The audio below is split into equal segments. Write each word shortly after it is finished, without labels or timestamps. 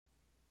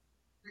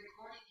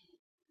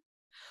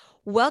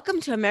Welcome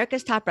to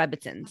America's Top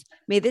Rebbitzins.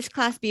 May this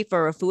class be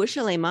for Rafua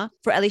Shalema,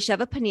 for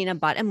Elisheva Panina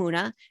Bat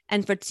Amuna,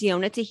 and for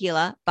Tziona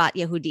Tehila Bat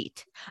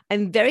Yehudit.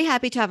 I'm very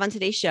happy to have on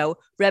today's show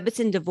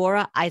Rebbitzin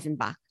Devora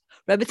Eisenbach.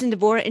 Rebbitzin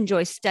Devora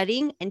enjoys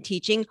studying and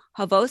teaching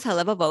Havos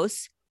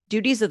Halevavos,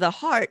 duties of the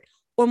heart,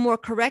 or more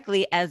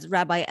correctly, as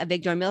Rabbi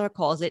Avigdor Miller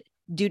calls it,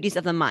 duties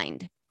of the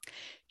mind.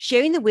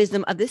 Sharing the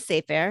wisdom of this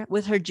sefer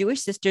with her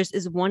Jewish sisters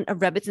is one of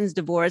Rebbitzin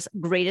Devora's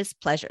greatest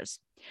pleasures.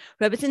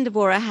 Rebbitzin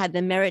Devora had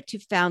the merit to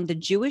found the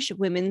Jewish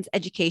Women's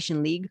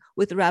Education League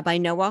with Rabbi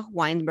Noah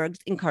Weinberg's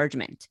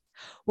encouragement.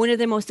 One of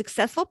their most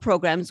successful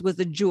programs was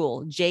the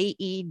JEWEL,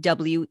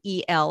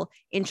 Jewel,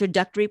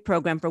 introductory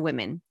program for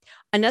women.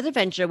 Another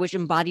venture which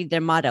embodied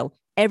their motto,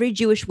 "Every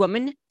Jewish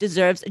woman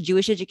deserves a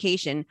Jewish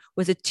education,"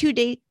 was a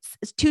two-day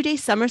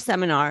summer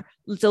seminar,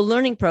 it's a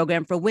learning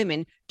program for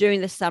women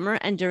during the summer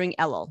and during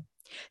Elul.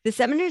 The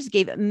seminars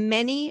gave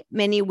many,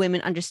 many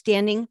women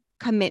understanding,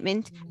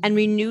 commitment, and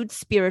renewed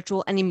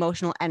spiritual and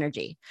emotional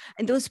energy.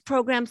 And those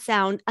programs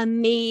sound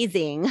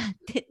amazing.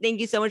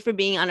 Thank you so much for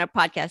being on our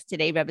podcast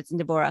today, Rebbitzin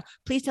Devora.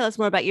 Please tell us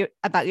more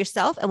about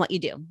yourself and what you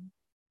do.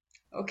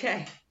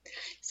 Okay.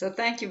 So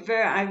thank you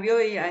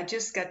I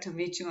just got to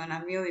meet you, and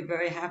I'm really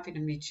very happy to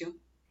meet you.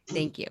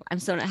 Thank you. I'm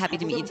so happy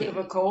to meet you too. I have a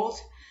little bit of a cold,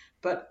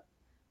 but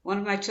one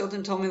of my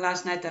children told me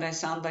last night that I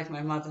sound like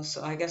my mother,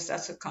 so I guess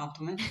that's a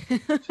compliment.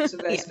 She's a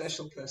very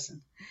special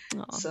person.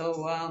 Aww.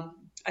 So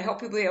I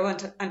hope you'll be able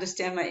to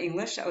understand my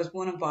English. I was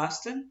born in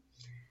Boston.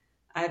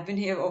 I've been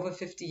here over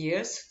 50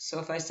 years, so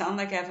if I sound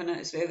like I have an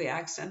Israeli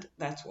accent,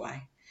 that's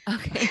why.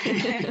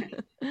 Okay.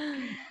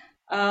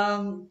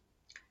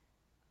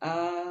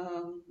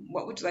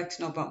 What would you like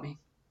to know about me?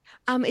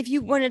 If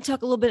you want to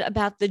talk a little bit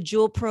about the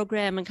JEWEL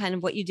program and kind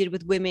of what you did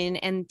with women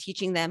and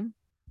teaching them.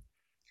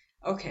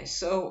 Okay,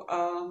 so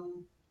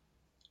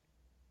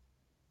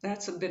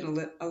that's a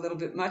little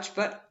bit much,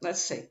 but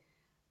let's see.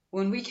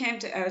 When we came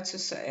to Eretz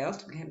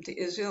Yisrael, we came to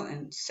Israel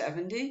in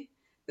 70,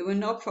 there were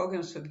no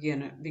programs for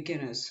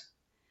beginners.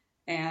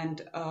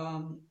 And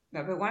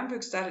Rabbi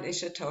Weinberg started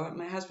Isha Torah.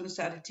 My husband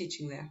started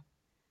teaching there.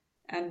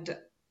 And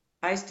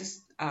I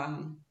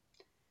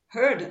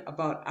heard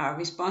about our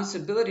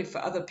responsibility for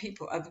other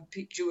people,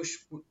 Jewish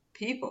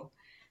people,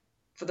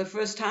 for the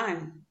first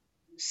time,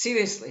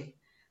 seriously.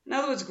 In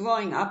other words,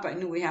 growing up, I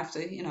knew we have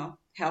to,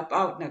 help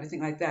out and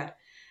everything like that.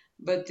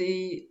 But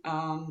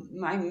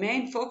my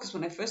main focus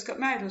when I first got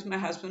married was my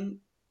husband,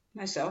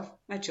 myself,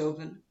 my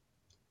children.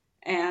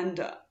 And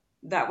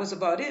that was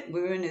about it.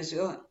 We were in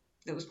Israel.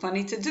 There was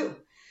plenty to do.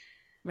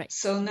 Right.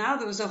 So now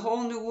there was a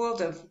whole new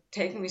world of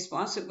taking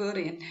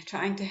responsibility and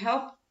trying to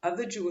help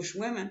other Jewish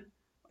women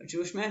or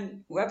Jewish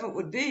men, whoever it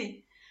would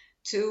be,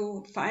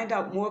 to find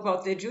out more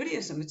about their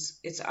Judaism.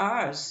 It's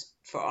ours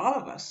for all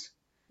of us.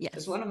 Yes.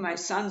 As one of my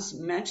sons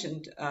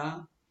mentioned,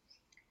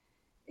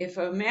 if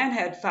a man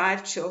had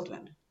 5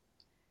 children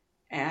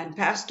and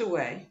passed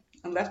away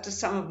and left a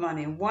sum of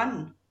money, and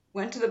one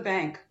went to the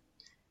bank,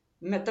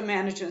 met the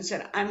manager and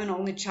said, "I'm an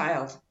only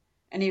child,"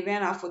 and he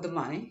ran off with the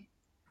money,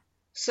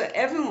 so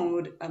everyone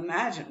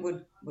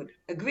would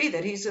agree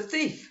that he's a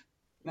thief,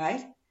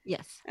 right?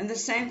 Yes. And the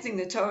same thing,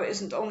 the Torah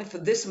isn't only for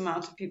this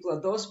amount of people or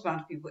those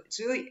amount of people. It's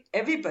really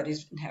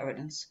everybody's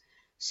inheritance.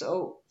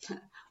 So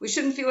we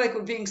shouldn't feel like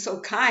we're being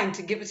so kind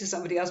to give it to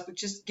somebody else, but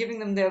just giving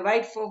them their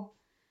rightful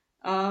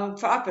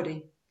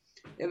property,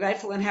 their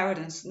rightful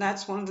inheritance. And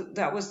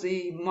that was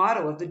the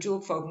motto of the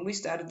JEWEL program. We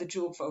started the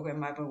JEWEL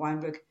program. Rabbi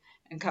Weinberg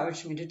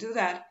encouraged me to do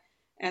that.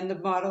 And the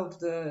motto of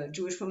the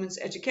Jewish Women's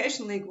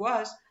Education League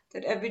was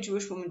that every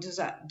Jewish woman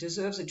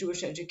deserves a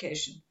Jewish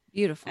education.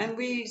 Beautiful. And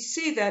we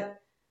see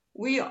that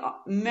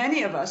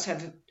many of us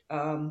have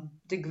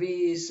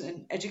degrees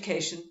in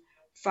education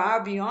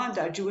far beyond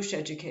our Jewish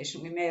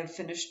education. We may have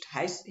finished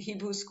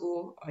Hebrew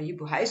school or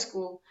Hebrew high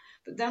school,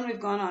 but then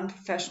we've gone on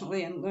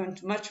professionally and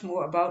learned much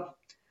more about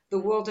the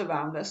world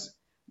around us,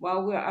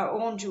 while our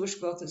own Jewish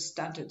growth is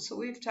stunted. So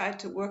we've tried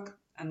to work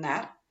on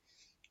that,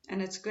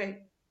 and it's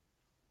great.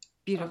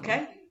 Beautiful.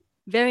 Okay.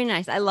 Very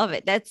nice. I love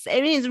it. It's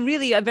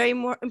really a very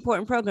more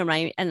important program,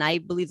 right? And I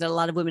believe that a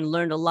lot of women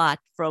learned a lot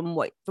from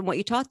what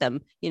you taught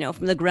them,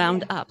 from the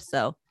ground up.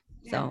 So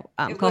Kol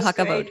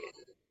HaKavod.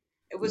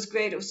 It was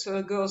great. It was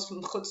for girls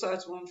from Chutz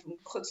La'aretz, women from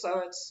Chutz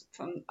La'aretz,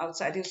 from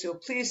outside Israel.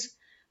 Please,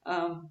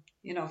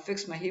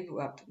 fix my Hebrew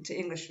up into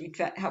English.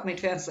 Help me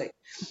translate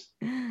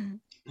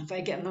if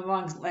I get in the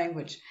wrong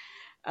language.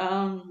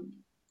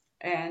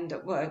 And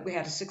we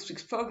had a 6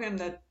 weeks program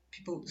that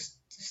people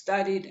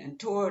studied and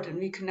toured and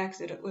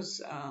reconnected. It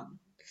was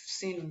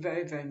seen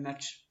very, very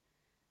much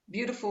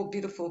beautiful,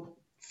 beautiful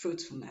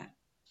fruits from that.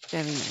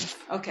 Very nice.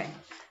 Okay.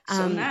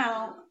 So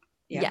now.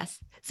 Yeah. Yes.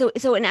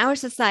 So in our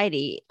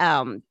society,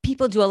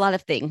 people do a lot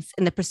of things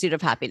in the pursuit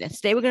of happiness.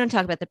 Today, we're going to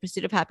talk about the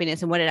pursuit of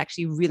happiness and what it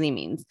actually really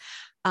means.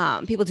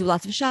 People do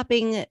lots of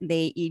shopping.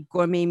 They eat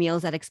gourmet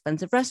meals at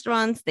expensive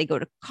restaurants. They go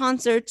to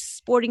concerts,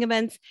 sporting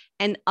events,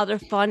 and other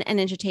fun and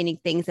entertaining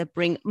things that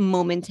bring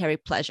momentary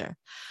pleasure.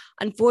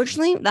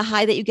 Unfortunately, the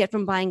high that you get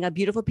from buying a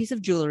beautiful piece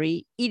of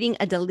jewelry, eating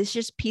a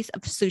delicious piece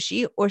of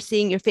sushi, or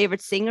seeing your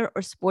favorite singer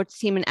or sports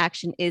team in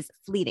action is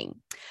fleeting.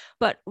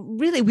 But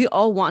really, we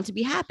all want to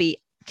be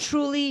happy,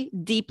 truly,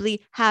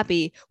 deeply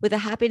happy with a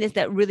happiness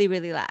that really,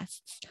 really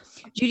lasts.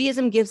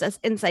 Judaism gives us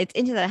insights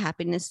into that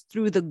happiness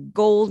through the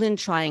golden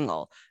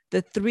triangle,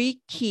 the three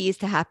keys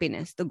to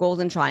happiness, the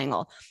golden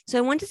triangle. So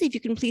I want to see if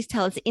you can please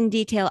tell us in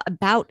detail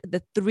about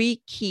the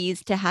three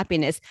keys to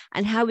happiness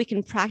and how we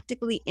can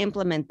practically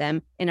implement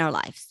them in our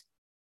lives.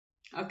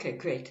 Okay,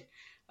 great.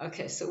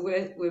 Okay, so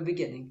we're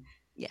beginning.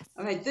 Yes.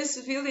 All right, this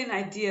is really an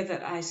idea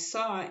that I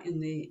saw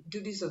in the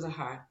Duties of the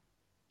Heart.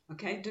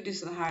 Okay,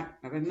 duties of the heart.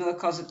 Rabbi Miller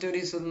calls it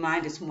duties of the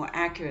mind. It's more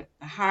accurate.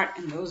 The heart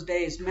in those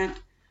days meant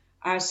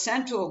our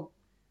central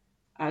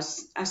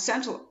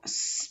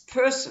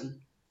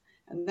person,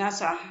 and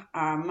that's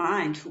our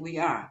mind, who we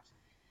are.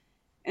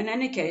 In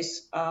any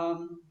case,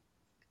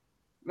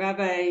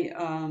 Rabbi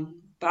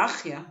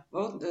Bachya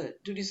wrote the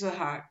Duties of the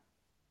Heart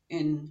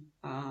in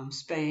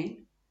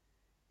Spain.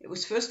 It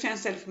was first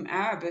translated from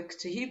Arabic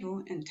to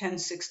Hebrew in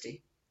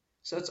 1060,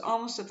 so it's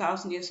almost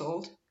 1,000 years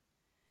old.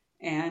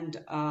 And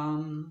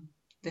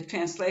the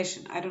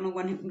translation, I don't know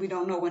when, we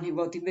don't know when he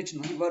wrote the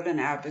original. He wrote it in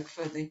Arabic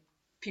for the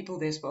people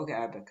there spoke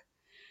Arabic.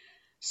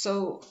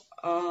 So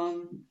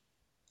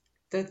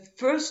the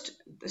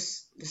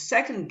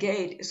second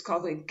gate is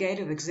called the gate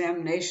of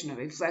examination or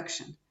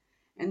reflection.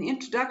 And the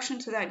introduction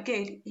to that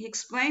gate, he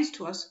explains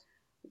to us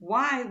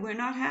why we're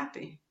not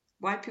happy,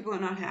 why people are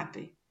not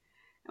happy.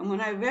 And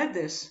when I read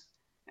this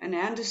and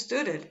I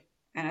understood it,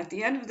 and at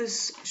the end of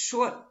this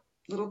short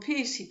little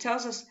piece, he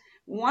tells us,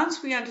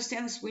 once we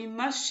understand this, we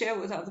must share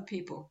with other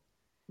people.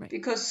 Right.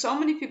 Because so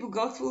many people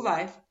go through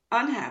life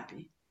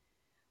unhappy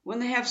when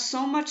they have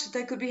so much that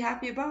they could be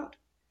happy about.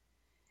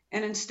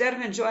 And instead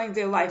of enjoying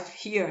their life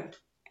here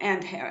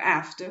and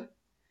hereafter,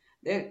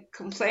 they're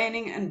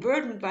complaining and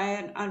burdened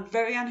by a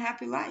very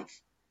unhappy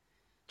life.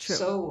 True.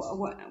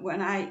 So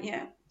when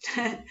I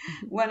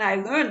when I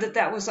learned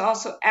that was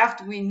also,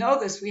 after we know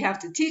this, we have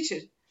to teach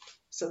it.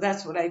 So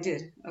that's what I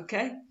did.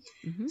 Okay.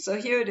 Mm-hmm. So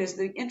here it is,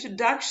 the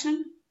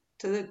introduction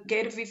to the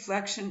gate of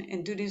reflection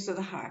and duties of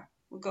the heart.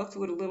 We'll go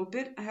through it a little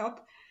bit, I hope.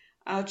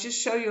 I'll just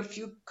show you a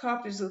few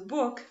copies of the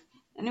book.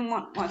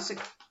 Anyone wants to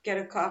get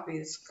a copy,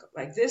 it's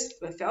like this,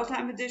 the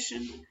Feldheim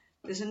edition.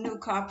 There's a new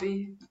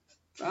copy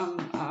from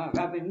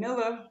Rabbi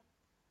Miller.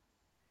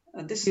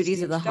 This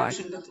Duties is the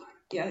introduction. Of the heart.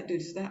 Yeah,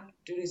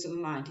 duties of the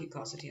mind, he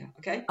calls it here.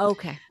 Okay.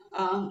 Okay.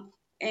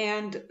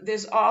 And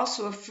there's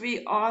also a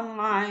free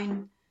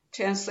online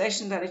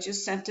translation that I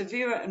just sent to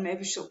Vera, and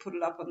maybe she'll put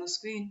it up on the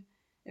screen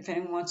if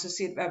anyone wants to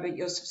see it. Rabbi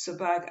Yosef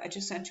Sabag, I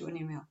just sent you an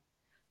email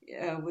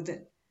with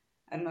it.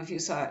 I don't know if you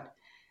saw it.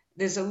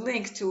 There's a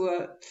link to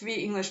a free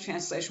English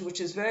translation,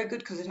 which is very good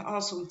because it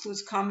also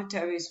includes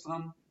commentaries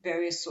from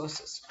various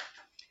sources.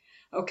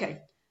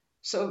 Okay,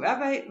 so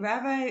Rabbi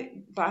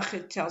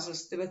Bachya tells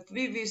us there are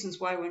three reasons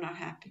why we're not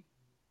happy.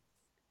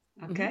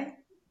 Okay? Mm-hmm.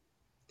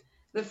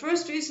 The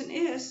first reason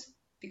is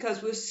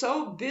because we're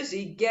so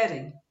busy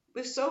getting,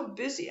 we're so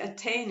busy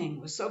attaining,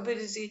 we're so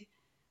busy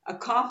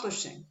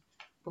accomplishing.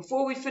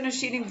 Before we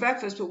finish eating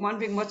breakfast, we're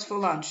wondering what's for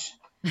lunch.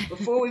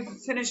 Before we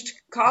finished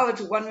college,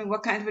 we're wondering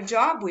what kind of a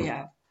job we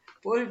have.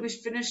 Before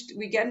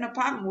we get an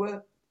apartment,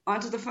 we're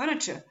onto the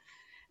furniture.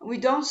 And we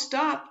don't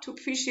stop to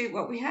appreciate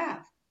what we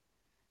have.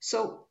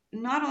 So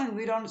not only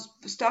we don't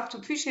stop to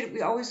appreciate it,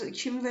 we're always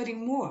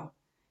accumulating more,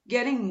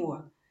 getting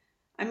more.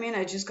 I mean,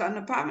 I just got an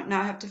apartment,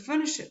 now I have to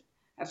furnish it.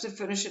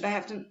 I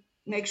have to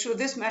make sure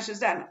this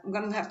matches that. I'm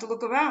going to have to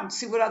look around,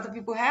 see what other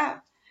people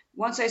have.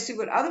 Once I see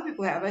what other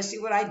people have, I see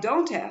what I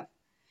don't have.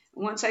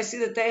 And once I see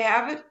that they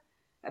have it,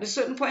 at a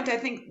certain point, I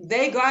think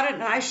they got it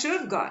and I should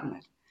have gotten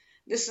it.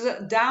 This is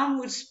a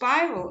downward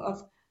spiral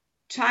of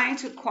trying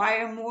to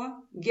acquire more,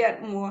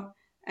 get more,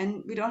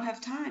 and we don't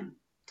have time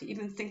to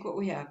even think what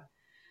we have.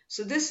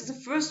 So this is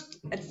the first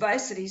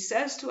advice that he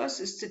says to us,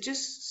 is to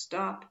just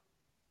stop.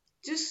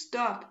 Just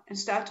stop and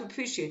start to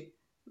appreciate.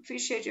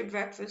 Appreciate your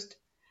breakfast.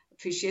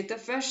 Appreciate the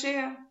fresh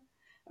air.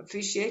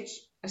 Appreciate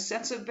a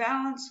sense of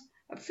balance.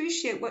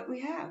 Appreciate what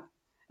we have.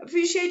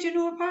 Appreciate your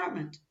new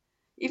apartment,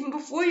 even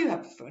before you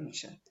have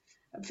furniture.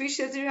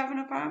 Appreciate that you have an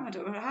apartment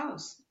or a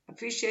house.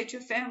 Appreciate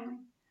your family.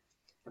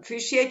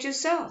 Appreciate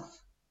yourself.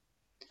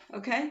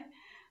 Okay?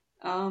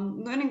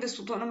 Learning this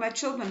with one of my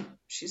children,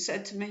 she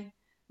said to me,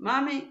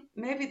 Mommy,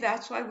 maybe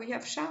that's why we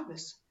have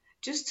Shabbos.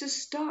 Just to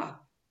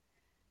stop.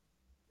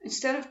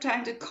 Instead of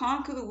trying to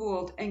conquer the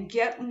world and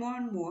get more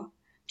and more,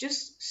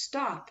 just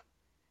stop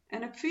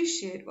and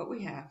appreciate what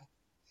we have.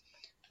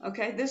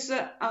 Okay, this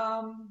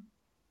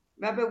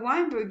Rabbi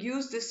Weinberg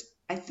used this.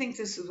 I think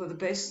this is the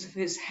basis of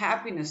his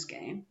happiness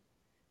game.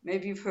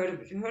 Maybe you've heard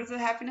of it. You heard of the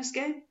happiness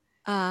game?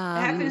 The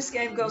happiness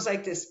game goes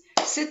like this.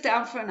 Sit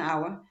down for an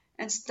hour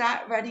and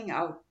start writing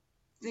out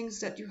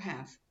things that you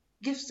have,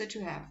 gifts that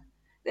you have.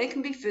 They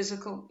can be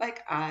physical, like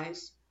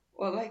eyes,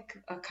 or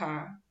like a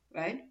car,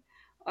 right?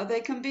 Or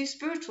they can be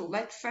spiritual,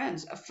 like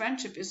friends. A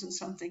friendship isn't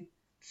something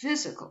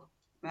physical,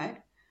 right?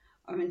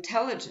 Or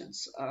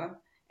intelligence, or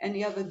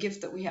any other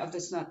gift that we have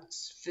that's not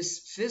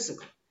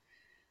physical.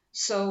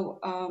 So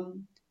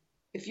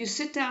if you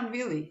sit down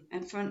really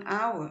and for an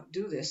hour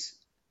do this,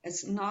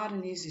 it's not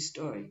an easy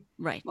story.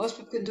 Right. Most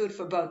people can do it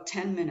for about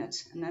 10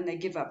 minutes and then they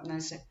give up and they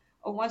say,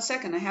 oh, 1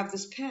 second, I have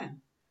this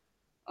pen.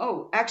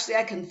 Oh, actually,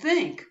 I can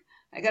think.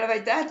 I got to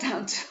write that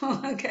down too,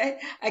 okay?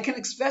 I can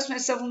express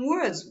myself in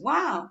words.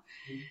 Wow.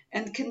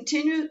 And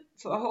continue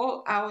for a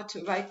whole hour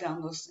to write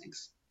down those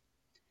things.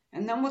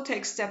 And then we'll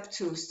take step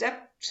 2.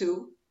 Step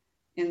 2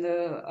 in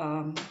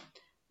the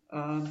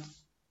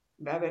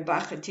Rabbi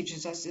Bacher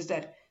teaches us is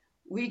that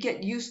we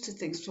get used to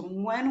things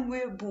from when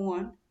we're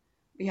born.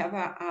 We have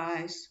our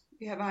eyes,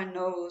 we have our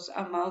nose,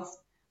 our mouth,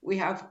 we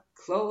have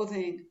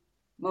clothing,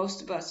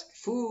 most of us,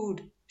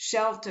 food,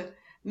 shelter,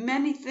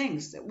 many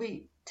things that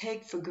we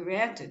take for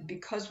granted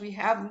because we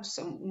have them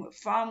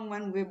from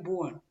when we're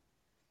born.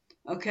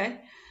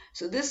 Okay?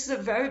 So this is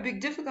a very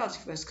big difficulty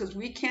for us because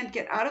we can't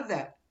get out of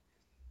that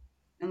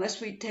unless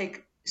we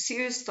take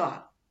serious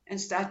thought and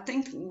start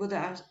thinking with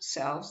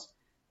ourselves.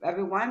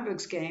 Rabbi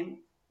Weinberg's game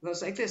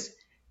goes like this.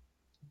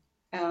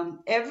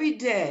 Every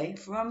day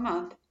for a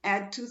month,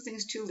 add 2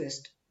 things to your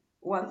list.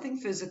 1 thing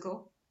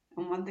physical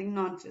and 1 thing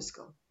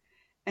non-physical.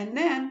 And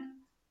then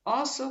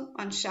also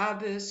on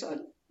Shabbos or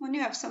when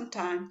you have some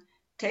time,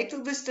 take the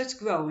list that's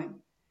growing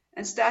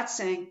and start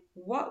saying,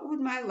 what would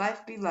my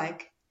life be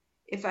like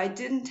if I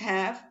didn't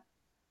have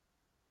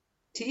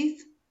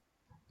teeth,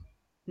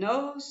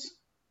 nose,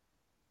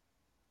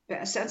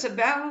 a sense of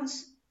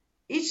balance?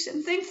 Each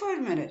think for a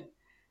minute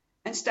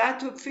and start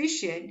to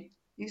appreciate.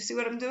 You see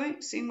what I'm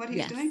doing? Seeing what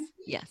he's doing?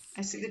 Yes.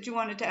 I see that you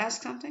wanted to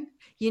ask something.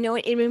 You know,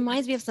 it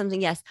reminds me of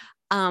something. Yes.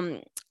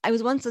 I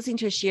was once listening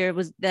to a shir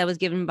that was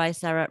given by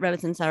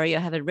Rebbetzin Sarah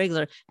Yoheved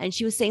Rigler, and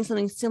she was saying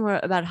something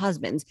similar about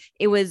husbands.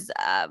 It was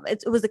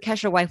the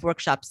Kesher Wife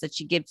workshops that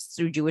she gives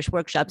through Jewish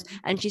workshops,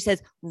 and she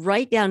says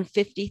write down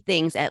 50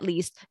 things at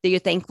least that you're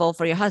thankful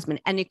for your husband,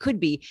 and it could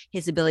be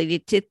his ability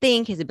to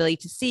think, his ability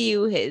to see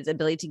you, his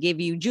ability to give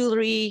you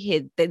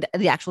jewelry,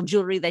 the actual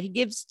jewelry that he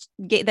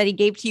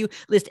gave to you.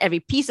 List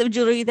every piece of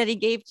jewelry that he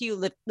gave to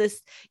you.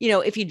 List,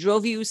 if he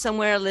drove you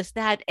somewhere, list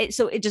that.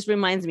 So it just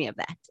reminds me of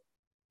that.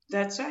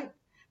 That's right.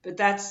 But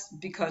that's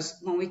because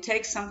when we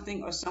take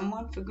something or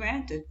someone for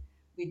granted,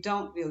 we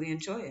don't really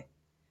enjoy it.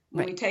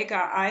 When we take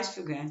our eyes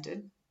for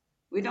granted,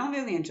 we don't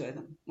really enjoy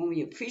them. When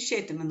we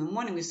appreciate them in the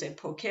morning, we say,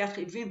 Pokeach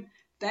Ivrim,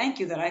 thank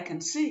you that I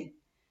can see.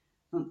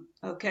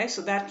 Okay,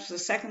 so that's the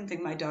second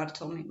thing my daughter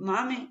told me.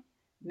 Mommy,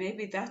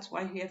 maybe that's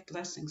why we have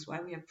blessings, why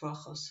we have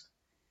brachos.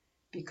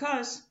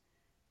 Because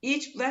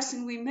each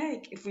blessing we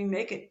make, if we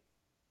make it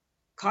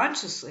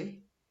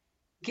consciously,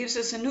 gives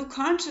us a new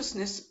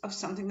consciousness of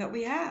something that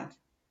we have.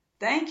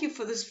 Thank you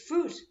for this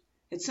fruit.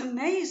 It's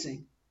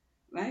amazing,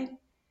 right?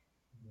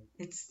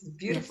 It's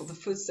beautiful. Yes.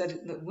 The fruits,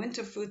 the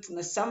winter fruits and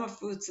the summer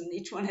fruits, and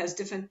each one has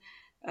different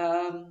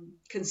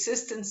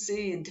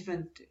consistency and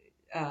different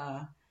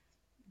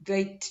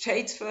great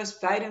traits for us,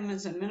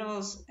 vitamins and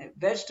minerals,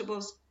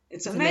 vegetables.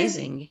 It's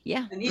amazing.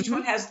 Yeah. And each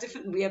one has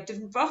we have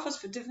different brachos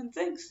for different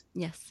things.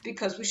 Yes.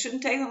 Because we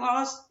shouldn't take them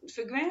all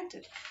for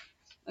granted.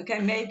 Okay,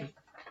 maybe.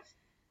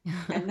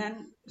 And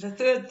then the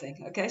third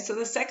thing, okay? So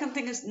the second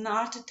thing is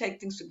not to take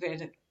things for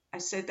granted. I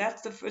said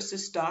that's the first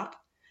is stop.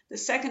 The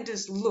second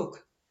is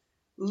look.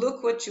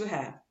 Look what you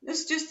have.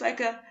 This is just like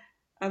a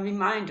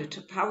reminder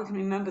to how we can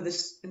remember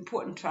this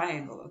important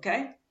triangle,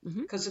 okay?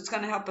 Because it's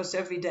going to help us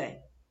every day.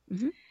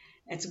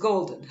 It's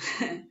golden.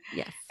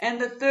 Yes.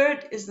 And the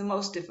third is the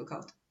most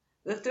difficult.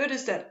 The third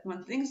is that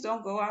when things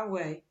don't go our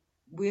way,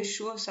 we're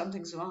sure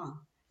something's wrong,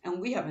 and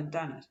we haven't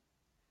done it.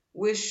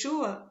 We're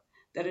sure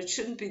that it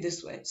shouldn't be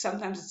this way.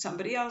 Sometimes it's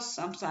somebody else.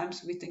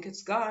 Sometimes we think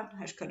it's God,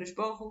 Hashkadosh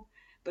Baruch Hu,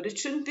 but it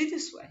shouldn't be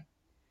this way.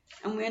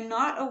 And we're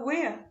not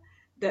aware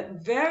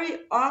that very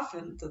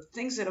often the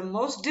things that are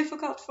most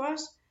difficult for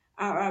us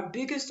are our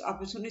biggest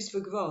opportunities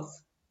for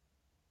growth.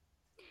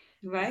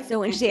 Right?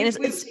 So interesting.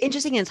 And it's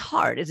interesting and it's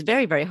hard. It's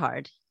very, very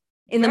hard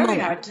in the moment.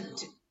 Very hard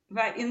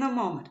right, in the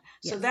moment.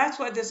 Yes. So that's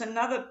why there's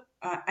another,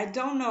 I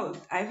don't know,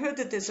 I heard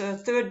that there's a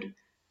third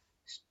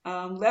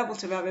level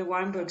to Rabbi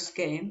Weinberg's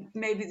game.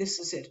 Maybe this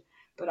is it.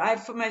 But I,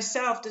 for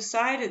myself,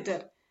 decided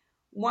that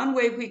one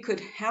way we could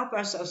help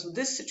ourselves with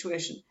this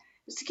situation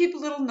is to keep a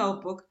little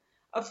notebook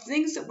of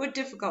things that were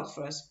difficult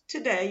for us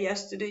today,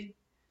 yesterday,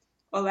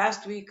 or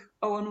last week,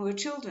 or when we were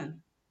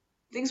children.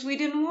 Things we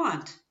didn't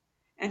want,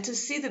 and to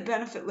see the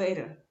benefit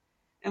later.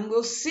 And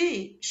we'll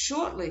see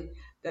shortly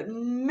that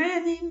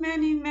many,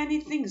 many,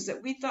 many things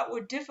that we thought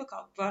were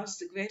difficult brought us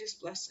the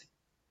greatest blessing,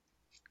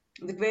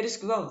 the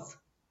greatest growth.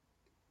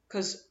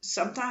 Because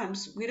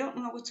sometimes we don't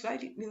know what's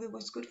right, really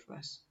what's good for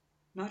us.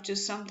 Not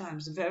just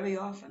sometimes, very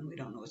often we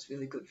don't know what's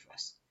really good for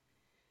us.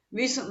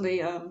 Recently,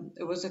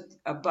 there was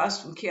a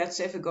bus from Kiryat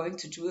Sefer going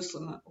to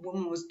Jerusalem. A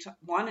woman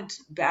wanted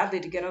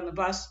badly to get on the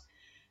bus,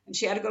 and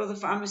she had to go to the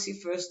pharmacy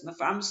first, and the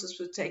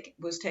pharmacist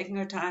was taking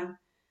her time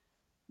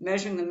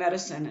measuring the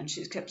medicine, and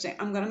she kept saying,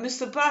 I'm going to miss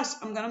the bus,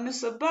 I'm going to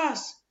miss the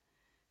bus.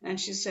 And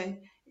she's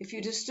saying, if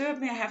you disturb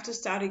me, I have to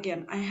start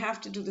again. I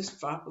have to do this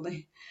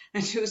properly.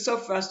 And she was so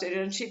frustrated.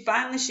 And she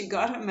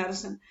got her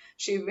medicine.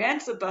 She ran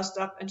to the bus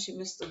stop and she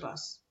missed the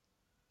bus.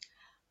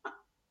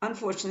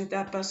 Unfortunately,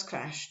 that bus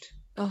crashed.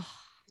 Oh.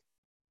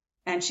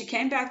 And she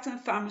came back to the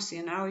pharmacy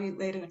an hour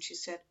later and she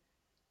said,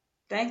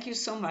 "Thank you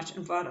so much,"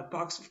 and brought a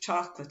box of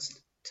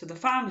chocolates to the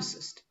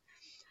pharmacist.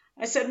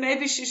 I said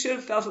maybe she should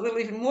have felt a little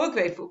even more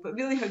grateful, but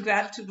really her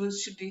gratitude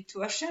should be to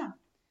Hashem.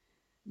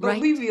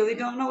 But we really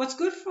don't know what's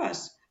good for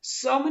us.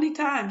 So many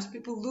times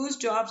people lose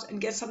jobs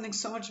and get something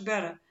so much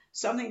better.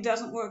 Something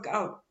doesn't work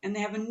out and they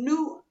have a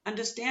new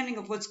understanding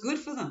of what's good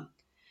for them.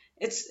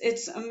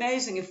 It's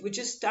amazing if we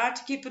just start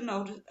to keep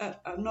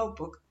a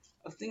notebook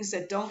of things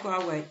that don't go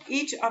our way.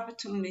 Each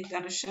opportunity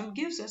that Hashem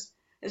gives us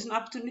is an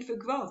opportunity for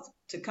growth,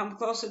 to come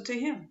closer to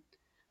Him.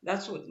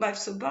 That's what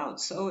life's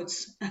about. So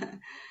it's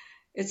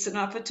it's an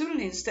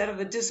opportunity instead of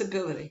a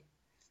disability.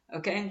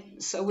 Okay,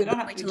 so we don't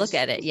have to look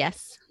at it.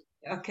 Yes.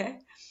 Okay,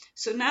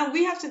 so now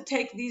we have to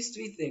take these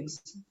three things.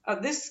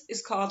 This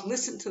is called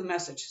listen to the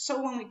message.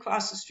 So when we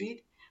cross the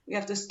street, we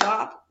have to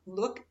stop,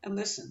 look, and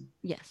listen.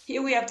 Yes.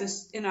 Here we have to,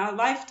 in our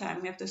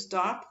lifetime, we have to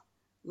stop,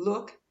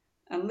 look,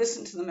 and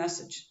listen to the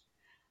message.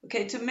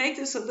 Okay, to make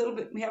this a little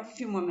bit, we have a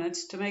few more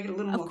minutes to make it a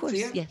little more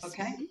clear. Yes.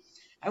 Okay,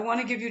 I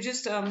want to give you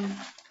just a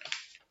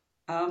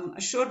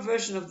short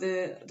version of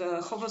the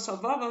Chovos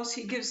HaLevavos.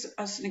 He gives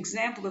us an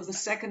example of the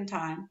second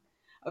time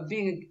of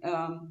being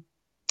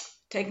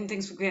taking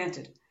things for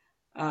granted.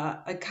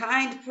 A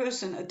kind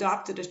person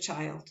adopted a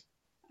child,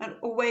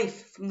 a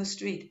waif from the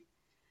street.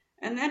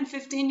 And then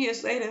 15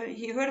 years later,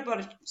 he heard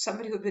about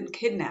somebody who had been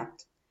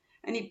kidnapped.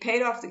 And he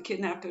paid off the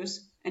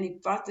kidnappers, and he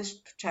brought this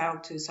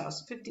child to his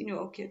house. A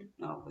 15-year-old kid.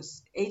 No, it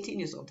was 18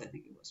 years old, I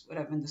think it was,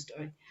 whatever in the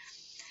story.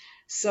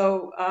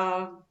 So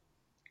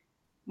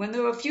when they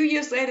were a few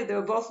years later, they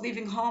were both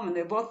leaving home, and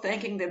they were both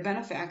thanking their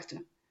benefactor.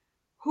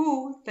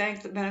 Who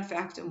thanked the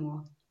benefactor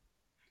more?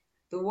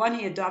 The one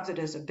he adopted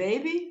as a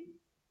baby,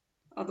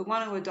 or the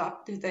one who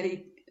adopted that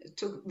he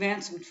took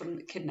ransom from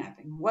the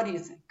kidnapping? What do you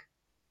think?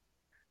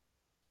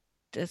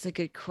 That's a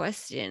good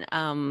question.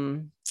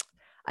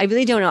 I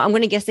really don't know. I'm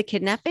going to guess the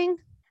kidnapping.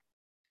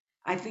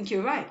 I think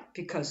you're right,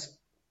 because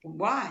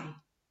why?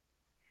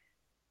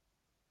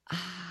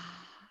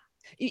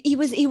 He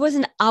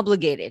wasn't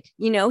obligated.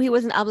 He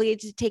wasn't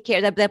obligated to take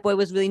care. That boy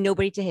was really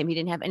nobody to him. He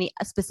didn't have any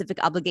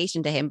specific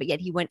obligation to him, but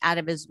yet he went out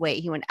of his way.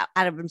 He went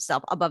out of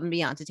himself, above and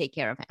beyond, to take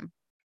care of him.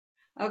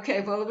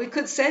 Okay, well, we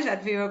could say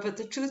that, Vera, but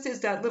the truth is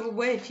that little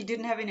waif, he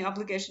didn't have any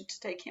obligation to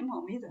take him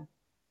home either.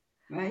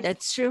 Right?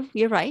 That's true.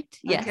 You're right.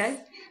 Yes. Okay.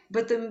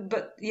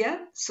 But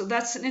yeah, so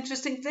that's an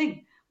interesting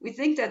thing. We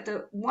think that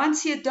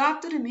once he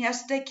adopted him, he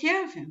has to take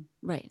care of him.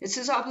 Right. It's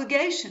his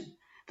obligation.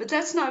 But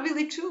that's not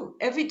really true.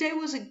 Every day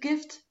was a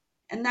gift,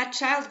 and that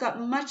child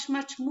got much,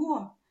 much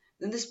more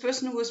than this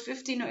person who was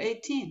 15 or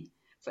 18.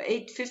 For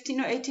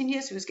 15 or 18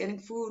 years, he was getting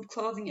food,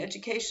 clothing,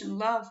 education,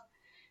 love,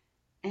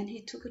 and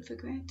he took it for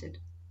granted.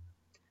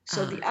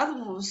 So the other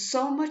one was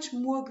so much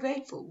more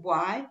grateful.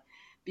 Why?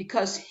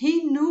 Because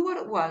he knew what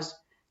it was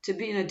to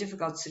be in a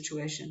difficult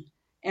situation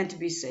and to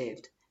be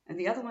saved. And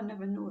the other one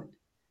never knew it.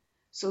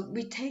 So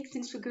we take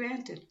things for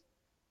granted.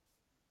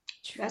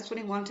 That's what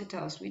he wanted to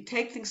tell us. We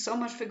take things so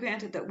much for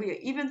granted that we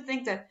even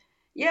think that,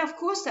 yeah, of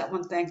course that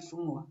one thanked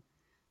for more.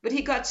 But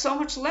he got so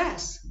much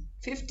less,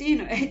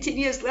 15 or 18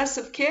 years less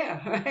of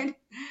care, right?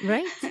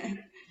 Right.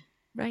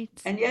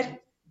 Right. And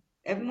yet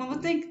everyone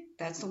would think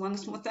that's the one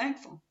that's more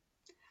thankful.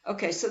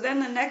 Okay, so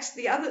then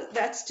the other,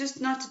 that's just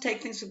not to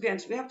take things for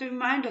granted. We have to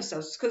remind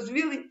ourselves, because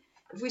really,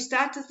 if we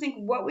start to think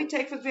what we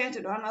take for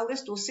granted on our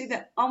list, we'll see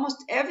that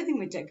almost everything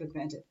we take for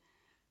granted,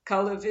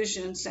 color,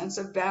 vision, sense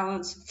of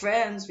balance,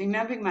 friends,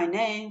 remembering my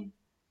name,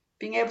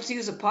 being able to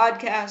use a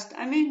podcast.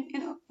 I mean,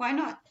 why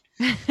not?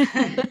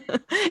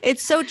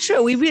 It's so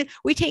true.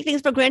 We take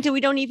things for granted.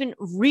 We don't even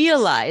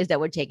realize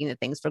that we're taking the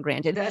things for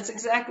granted. That's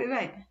exactly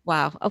right.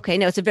 Wow. Okay.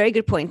 No, it's a very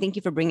good point. Thank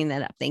you for bringing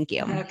that up. Thank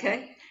you.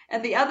 Okay.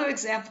 And the other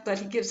example that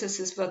he gives us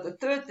is for the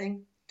third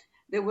thing.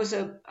 There was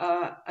a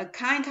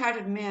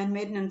kind-hearted man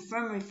made an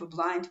infirmary for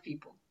blind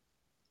people.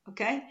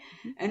 Okay?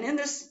 Mm-hmm. And in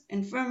this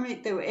infirmary,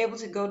 they were able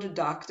to go to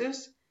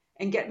doctors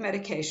and get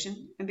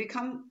medication and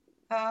become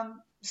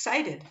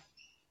sighted.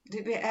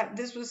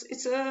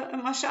 It's a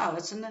mashal.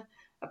 It's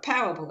a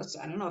parable.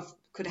 I don't know if it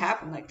could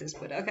happen like this,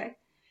 but okay.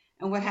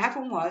 And what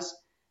happened was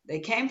they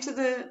came to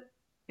the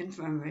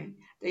infirmary.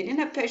 They didn't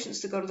have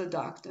patience to go to the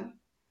doctor.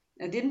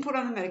 They didn't put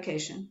on the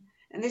medication.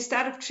 And they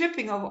started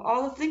tripping over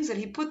all the things that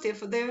he put there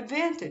for their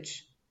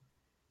advantage.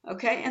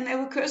 Okay? And they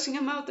were cursing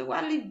him out.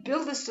 Why did he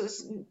build this to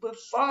us? We're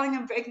falling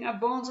and breaking our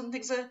bones and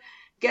things are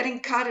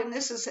getting cut. And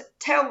this is a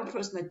terrible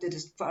person that did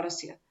this, brought us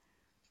here.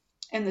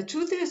 And the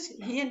truth is,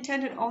 he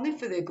intended only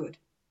for their good.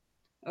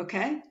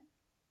 Okay?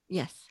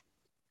 Yes.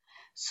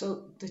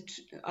 So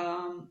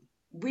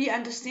we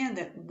understand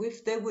that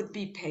if they would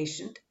be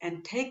patient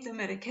and take the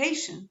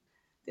medication,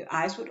 their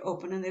eyes would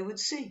open and they would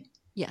see.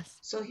 Yes.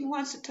 So he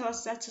wants to tell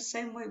us that's the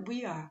same way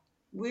we are.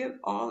 We're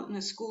all in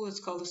a school. It's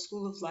called the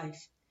school of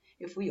life.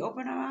 If we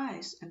open our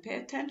eyes and pay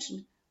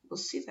attention, we'll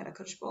see that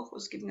HaKadosh Baruch Hu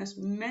is giving us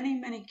many,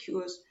 many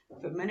cures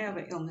for many of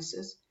our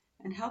illnesses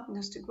and helping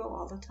us to grow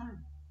all the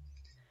time.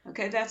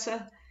 Okay, that's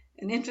an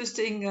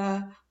interesting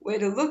way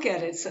to look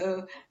at it.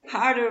 So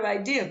harder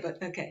idea,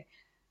 but okay.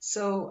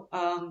 So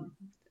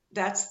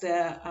that's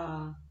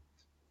the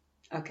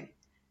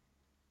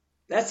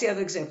that's the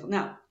other example.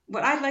 Now,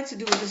 what I'd like to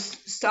do is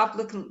stop,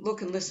 look,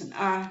 and listen.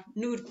 Our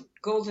new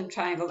golden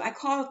triangle. I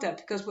call it that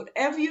because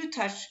whatever you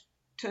touch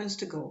turns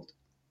to gold.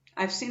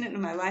 I've seen it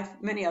in my life.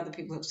 Many other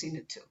people have seen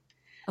it too.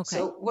 Okay.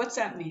 So what's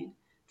that mean?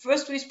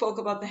 First, we spoke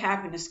about the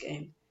happiness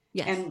game.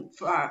 Yes. And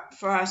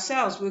for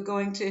ourselves, we're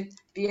going to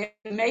be able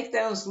to make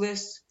those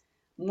lists,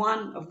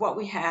 one of what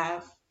we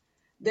have,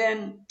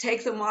 then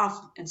take them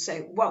off and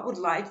say, what would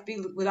life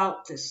be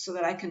without this so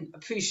that I can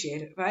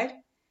appreciate it, right?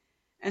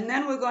 And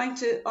then we're going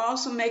to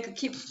also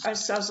keep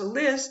ourselves a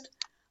list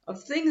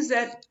of things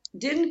that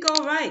didn't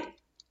go right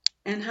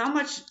and how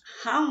much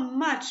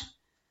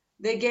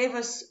they gave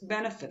us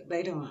benefit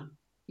later on.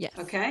 Yes.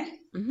 Okay?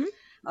 Mm-hmm.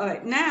 All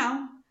right.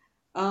 Now,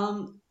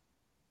 I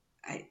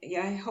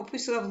hope we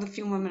still have a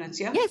few more minutes,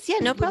 yeah? Yes, yeah,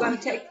 no problem. We're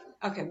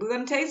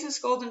going to take this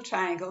golden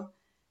triangle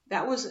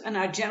that was in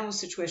our general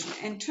situation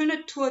and turn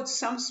it towards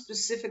some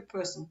specific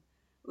person.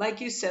 Like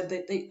you said,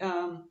 that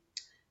Wigler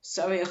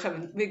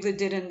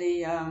did in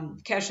the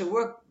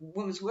Kesher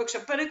Women's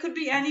Workshop, but it could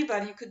be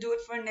anybody. You could do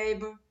it for a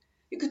neighbor.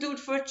 You could do it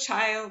for a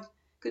child.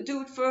 You could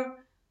do it for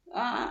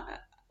a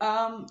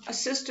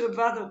sister, a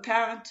brother, a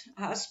parent,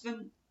 a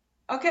husband.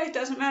 Okay, it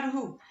doesn't matter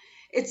who.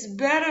 It's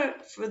better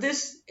for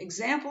this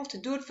example to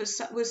do it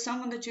with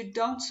someone that you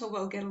don't so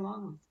well get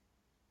along with.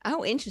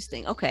 Oh,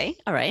 interesting. Okay.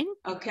 All right.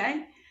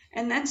 Okay.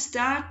 And then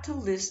start to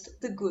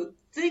list the good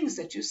things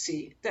that you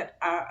see that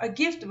are a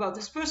gift about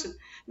this person.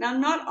 Now,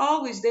 not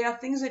always they are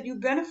things that you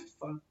benefit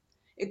from.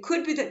 It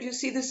could be that you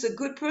see this is a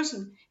good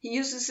person. He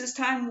uses his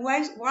time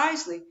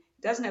wisely.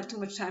 He doesn't have too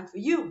much time for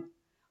you.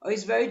 Or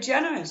he's very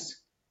generous.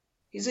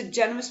 He's a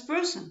generous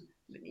person.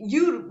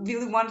 You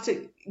really wanted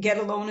to get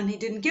a loan and he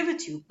didn't give it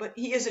to you, but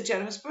he is a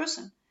generous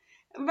person.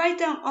 And write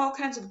down all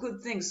kinds of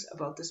good things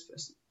about this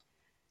person.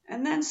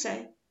 And then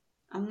say,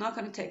 I'm not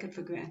going to take it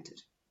for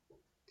granted.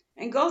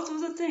 And go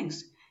through the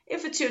things.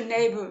 If it's your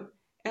neighbor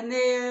and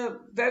they're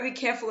very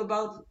careful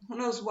about who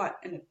knows what,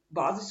 and it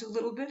bothers you a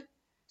little bit,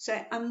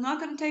 say, I'm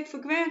not going to take for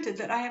granted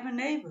that I have a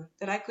neighbor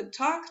that I could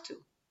talk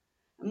to.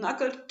 I'm not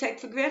going to take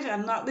for granted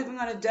I'm not living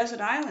on a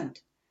desert island.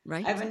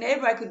 Right. I have a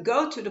neighbor I could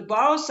go to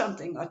borrow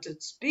something or to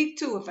speak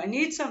to if I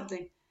need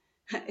something.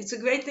 It's a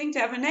great thing to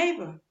have a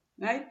neighbor,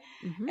 right?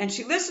 Mm-hmm. And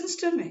she listens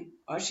to me,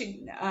 or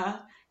she,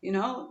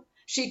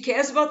 she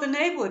cares about the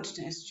neighborhood.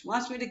 She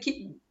wants me to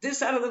keep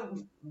this out of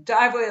the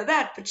driveway or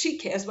that, but she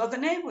cares about the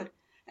neighborhood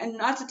and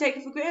not to take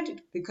it for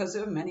granted because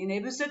there are many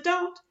neighbors that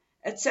don't,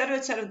 etc.,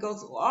 etc. Go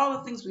through all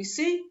the things we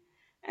see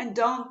and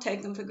don't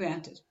take them for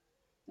granted.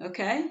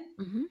 Okay?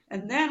 Mm-hmm.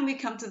 And then we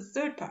come to the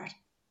third part.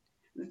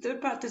 The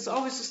third part, there's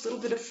always this little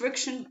bit of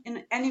friction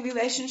in any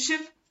relationship.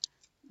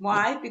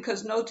 Why?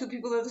 Because no two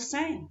people are the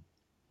same.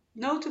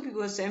 No two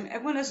people are the same.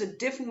 Everyone has a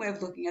different way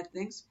of looking at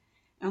things.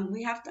 And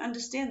we have to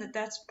understand that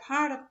that's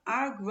part of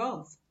our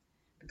growth.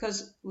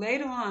 Because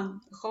later on,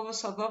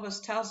 Chovos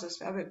HaLevavos tells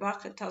us, Rabbi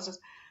Bachar tells us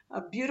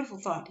a beautiful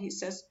thought. He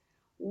says,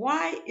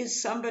 why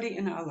is somebody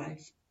in our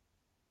life?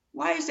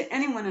 Why is there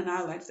anyone in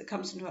our life that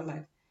comes into our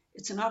life?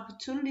 It's an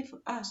opportunity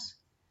for us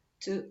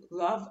to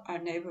love our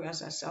neighbor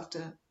as ourselves,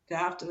 to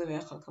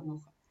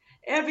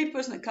every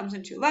person that comes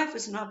into your life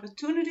is an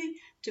opportunity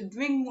to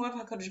bring more of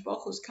HaKadosh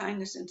Baruch Hu's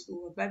kindness into the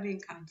world by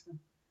being kind to them.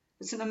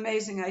 It's an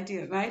amazing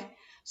idea, right?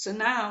 So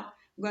now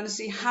we're going to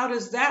see how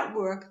does that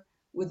work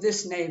with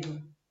this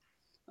neighbor.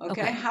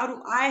 Okay? How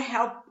do I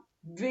help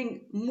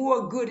bring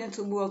more good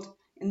into the world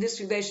in this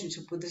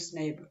relationship with this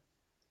neighbor?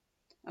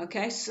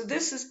 Okay, so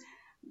this is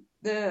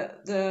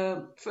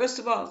the first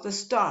of all, the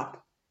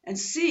stop and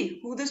see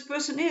who this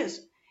person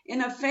is. In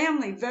a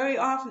family, very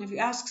often, if you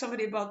ask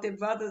somebody about their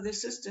brother, their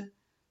sister,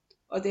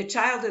 or their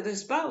child or their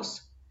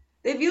spouse,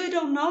 they really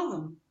don't know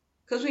them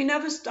because we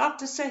never stop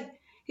to say,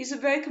 he's a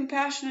very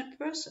compassionate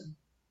person.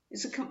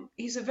 He's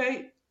a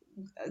very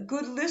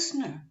good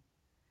listener.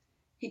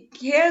 He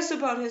cares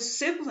about his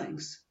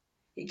siblings.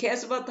 He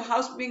cares about the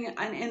house being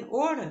in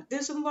order.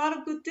 There's a lot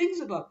of good things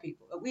about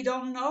people that we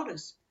don't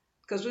notice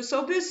because we're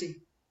so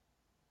busy,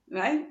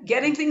 right?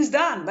 Getting things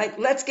done. Like,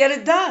 let's get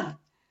it done.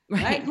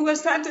 Right? Who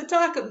has time to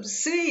talk and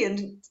see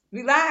and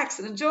relax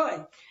and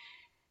enjoy?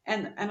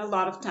 And a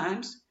lot of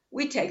times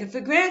we take it for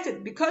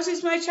granted. Because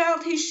he's my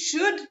child, he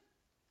should.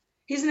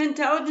 He's an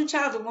intelligent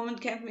child. A woman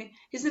came to me.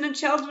 He's an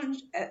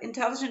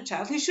intelligent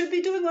child. He should be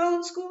doing well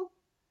in school.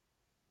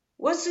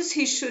 What's this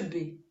he should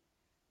be?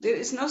 There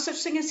is no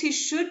such thing as he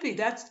should be.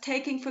 That's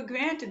taking for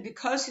granted.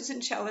 Because he's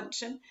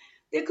intelligent,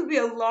 there could be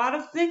a lot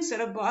of things that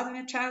are bothering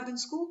a child in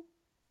school.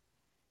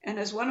 And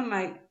as one of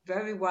my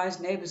very wise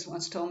neighbors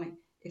once told me,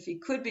 if he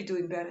could be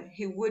doing better,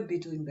 he would be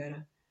doing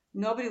better.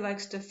 Nobody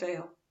likes to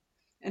fail.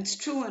 And it's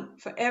true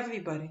for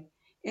everybody.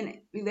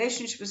 In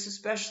relationships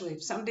especially,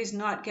 if somebody's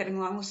not getting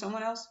along with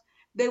someone else,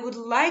 they would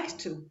like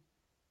to,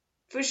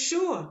 for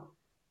sure.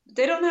 But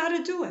they don't know how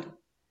to do it.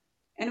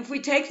 And if we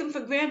take them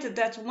for granted,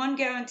 that's one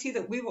guarantee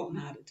that we won't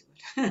know how to do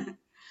it.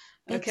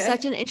 It's Okay?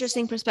 such an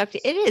interesting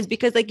perspective. It is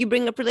because, like, you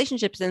bring up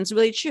relationships, and it's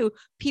really true.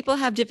 People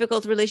have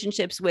difficult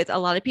relationships with a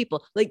lot of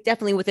people. Like,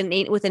 definitely with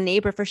a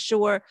neighbor for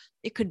sure.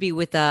 It could be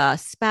with a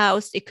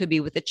spouse. It could be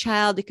with a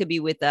child. It could be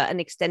with an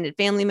extended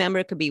family member.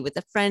 It could be with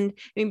a friend.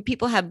 I mean,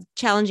 people have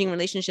challenging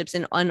relationships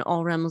in on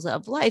all realms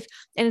of life,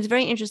 and it's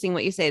very interesting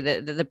what you say.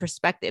 The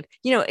perspective.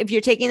 You know, if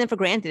you're taking them for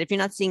granted, if you're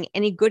not seeing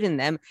any good in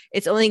them,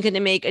 it's only going to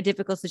make a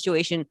difficult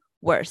situation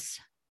worse.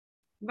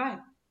 Right.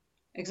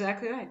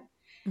 Exactly right.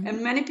 Mhm.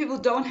 And many people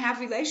don't have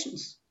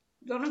relations,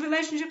 don't have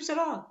relationships at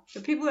all.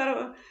 The people that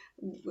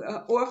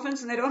are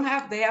orphans and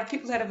they have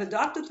people that have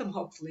adopted them,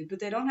 hopefully,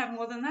 but they don't have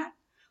more than that.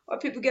 Or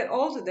people get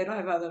older, they don't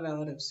have other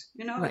relatives.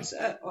 You know, Right.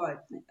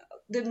 or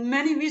there are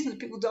many reasons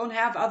people don't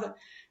have other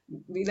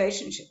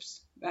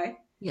relationships, right?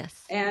 Yes.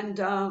 And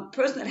a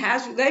person that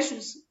has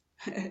relations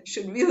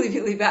should really,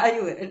 really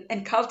value it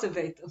and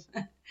cultivate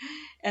them.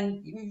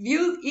 And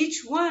view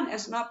each one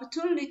as an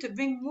opportunity to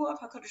bring more of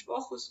HaKadosh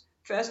Baruch Hu's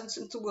presence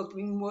into the world,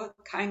 bring more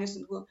kindness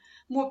into the world,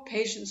 more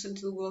patience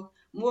into the world,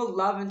 more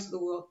love into the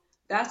world.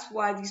 That's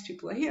why these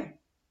people are here.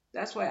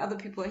 That's why other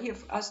people are here,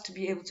 for us to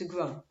be able to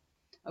grow.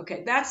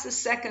 Okay, that's the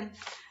second.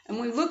 And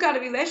when we look at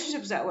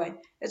relationships that way,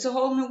 it's a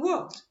whole new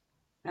world.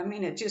 I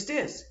mean, it just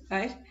is,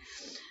 right?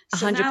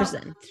 So now,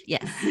 100%.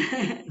 Yes.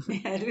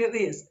 yeah, it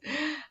really is.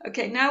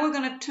 Okay, now we're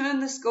going to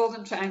turn this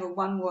golden triangle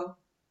one more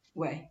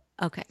way.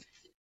 Okay.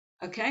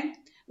 Okay,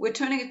 we're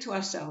turning it to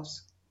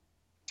ourselves.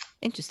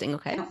 Interesting.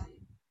 Okay.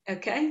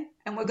 Okay,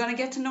 and we're going to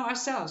get to know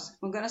ourselves.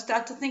 We're going to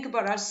start to think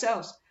about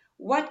ourselves.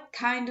 What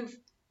kind of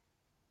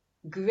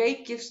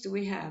great gifts do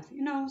we have?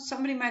 You know,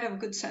 somebody might have a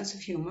good sense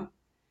of humor.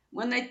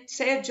 When they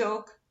say a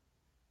joke,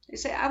 they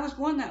say, I was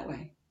born that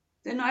way.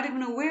 They're not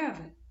even aware of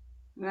it,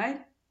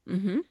 right?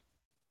 Mm-hmm.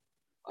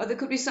 Or there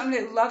could be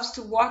somebody that loves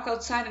to walk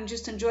outside and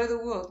just enjoy the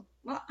world.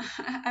 Well,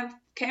 I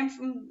came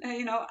from,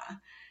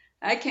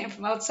 I came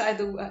from outside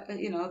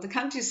the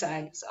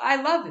countryside. So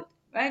I love it,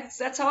 right?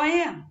 That's how I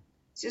am.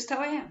 It's just how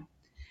I am.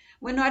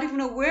 We're not even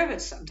aware of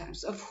it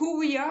sometimes, of who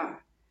we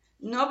are.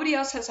 Nobody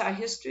else has our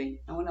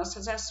history. No one else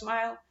has our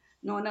smile.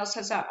 No one else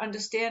has our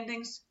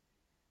understandings.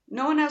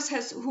 No one else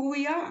has who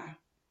we are.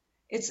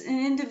 It's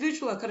an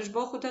individual. HaKadosh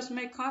Baruch Hu doesn't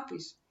make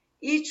copies.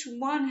 Each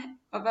one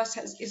of us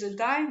is a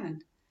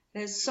diamond.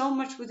 There's so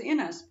much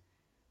within us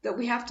that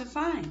we have to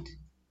find.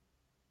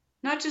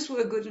 Not just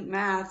we're good at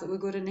math or we're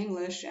good in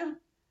English, yeah,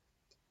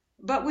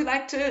 but we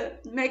like to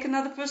make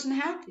another person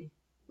happy.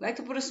 We like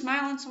to put a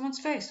smile on someone's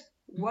face.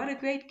 What a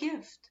great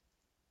gift.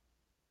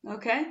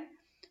 Okay?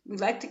 We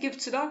like to give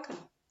tzedakah.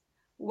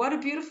 What a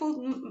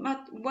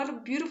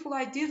beautiful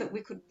idea that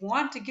we could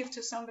want to give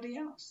to somebody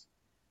else,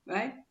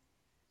 right?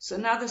 So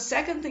now the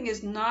second thing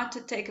is not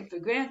to take it for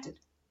granted.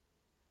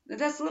 Now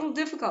that's a little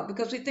difficult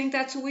because we think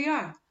that's who we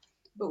are.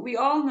 But we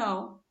all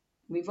know,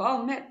 we've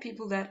all met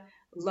people that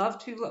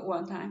loved people at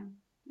one time,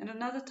 and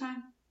another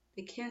time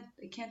they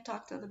can't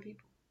talk to other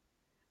people.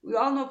 We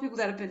all know people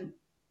that have been,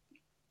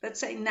 let's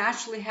say,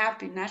 naturally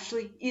happy,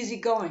 naturally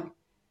easygoing,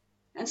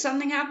 and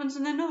something happens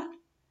and they're not.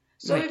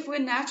 So Right. if we're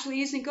naturally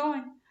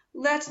easygoing,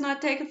 let's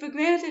not take it for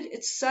granted.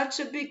 It's such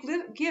a big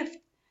gift.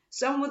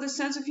 Someone with a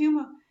sense of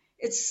humor.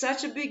 It's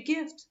such a big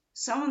gift.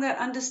 Someone that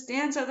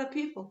understands other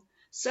people.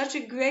 Such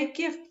a great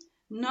gift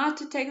not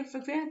to take it for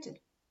granted.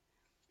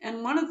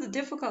 And one of the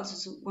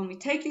difficulties when we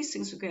take these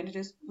things for granted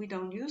is we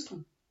don't use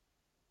them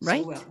so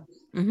Right. well.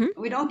 Mm-hmm.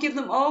 We don't give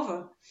them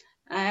over.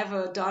 I have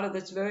a daughter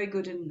that's very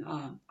good in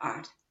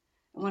art.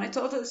 And when I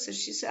told her this,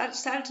 she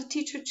started to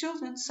teach her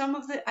children some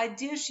of the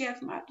ideas she had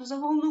from art. It was a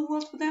whole new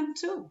world for them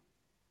too.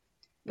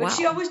 But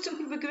she Wow. always took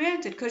it for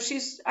granted because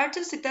she's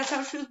artistic. That's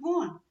how she was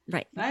born,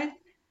 Right. right?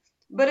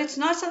 But it's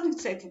not something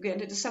to take for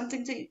granted. It's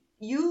something to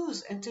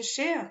use and to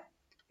share.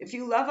 If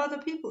you love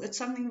other people, it's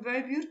something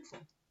very beautiful.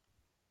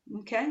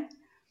 Okay?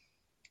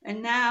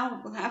 And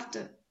now we'll have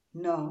to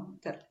know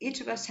that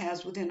each of us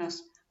has within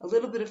us a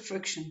little bit of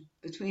friction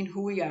between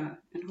who we are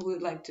and who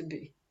we'd like to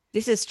be.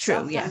 This is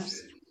true.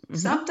 Yes. Sometimes, Mm-hmm.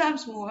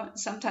 sometimes more,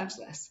 sometimes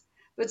less.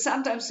 But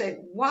sometimes say,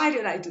 why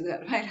did I do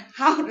that, right?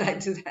 How did I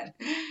do that?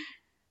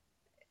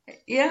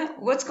 Yeah,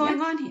 what's Yeah.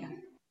 going on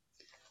here?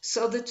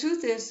 So the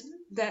truth is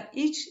that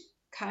each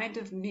kind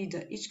of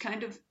midah, each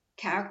kind of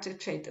character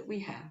trait that we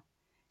have,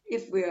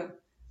 if we're,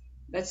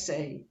 let's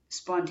say,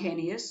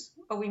 spontaneous,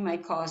 or we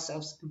might call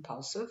ourselves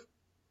impulsive,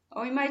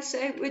 or we might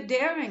say we're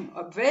daring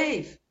or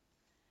brave,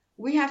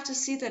 we have to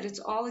see that it's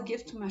all a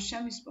gift from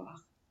Hashem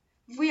Yisbarach.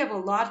 If we have a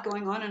lot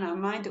going on in our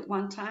mind at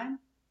one time,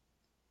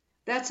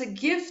 that's a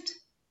gift.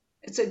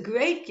 It's a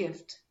great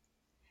gift.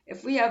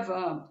 If we have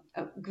a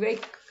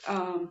great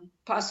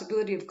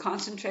possibility of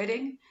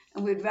concentrating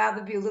and we'd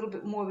rather be a little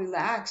bit more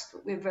relaxed,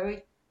 but we're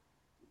very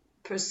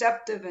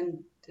perceptive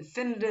and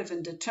definitive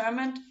and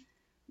determined,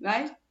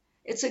 right?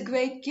 It's a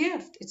great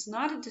gift. It's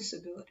not a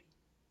disability,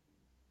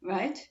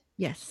 right?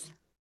 Yes.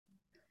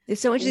 It's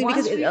so interesting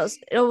because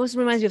it always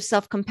reminds me of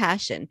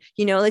self-compassion.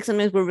 Like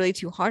sometimes we're really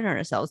too hard on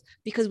ourselves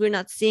because we're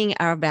not seeing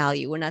our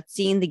value. We're not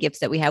seeing the gifts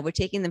that we have. We're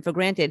taking them for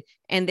granted.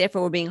 And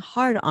therefore we're being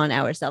hard on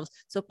ourselves.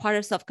 So part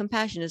of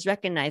self-compassion is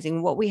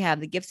recognizing what we have,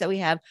 the gifts that we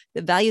have,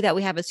 the value that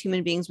we have as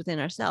human beings within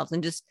ourselves,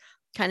 and just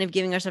kind of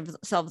giving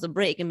ourselves a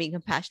break and being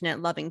compassionate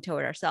and loving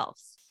toward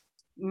ourselves.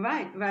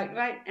 Right.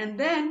 And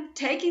then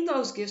taking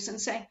those gifts and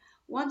saying,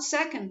 1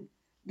 second,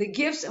 the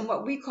gifts and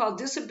what we call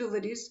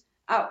disabilities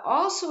are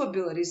also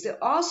abilities.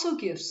 They're also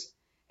gifts.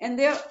 And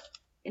they're,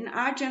 in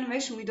our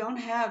generation, we don't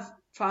have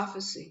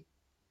prophecy.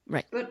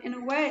 Right. But in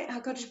a way,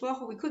 HaKadosh Baruch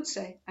Hu, we could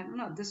say, I don't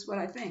know, this is what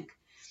I think.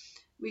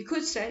 We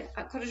could say,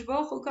 HaKadosh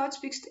Baruch Hu, God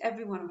speaks to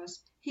every one of us.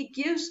 He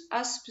gives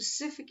us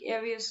specific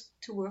areas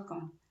to work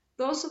on.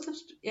 Those are the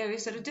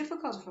areas that are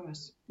difficult for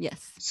us.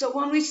 Yes. So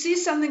when we see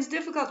something's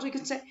difficult, we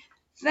can say,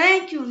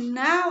 thank you.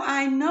 Now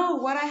I know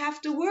what I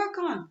have to work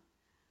on.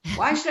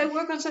 Why should I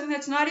work on something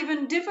that's not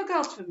even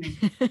difficult for me?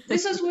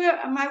 This is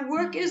where my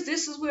work is.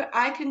 This is where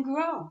I can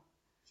grow.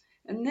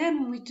 And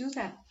then when we do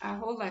that, our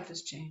whole life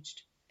has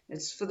changed.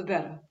 It's for the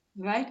better,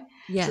 right?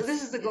 Yes. So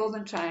this is the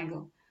golden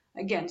triangle.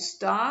 Again,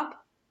 stop,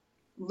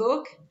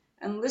 look,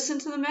 and listen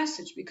to the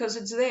message because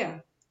it's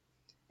there.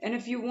 And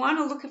if you want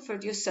to look for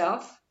it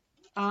yourself,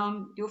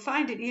 you'll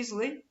find it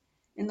easily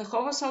in the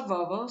Chovos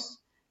HaLevavos,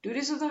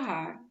 Duties of the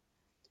Heart,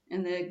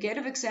 in the Gate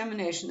of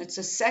Examination. It's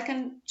a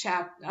second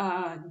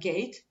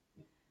gate.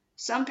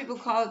 Some people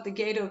call it the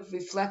Gate of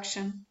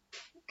Reflection.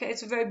 Okay,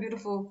 it's a very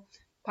beautiful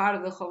part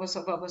of the Chovos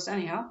HaLevavos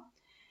anyhow.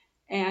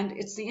 And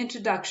it's the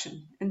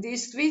introduction. And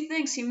these three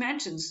things he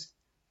mentions.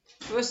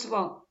 First of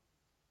all,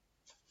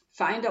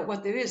 find out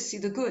what there is, see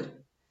the good.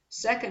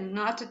 Second,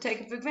 not to take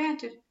it for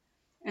granted.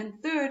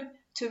 And third,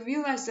 to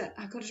realize that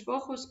HaKadosh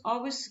Baruch Hu is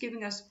always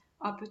giving us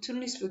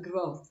opportunities for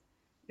growth.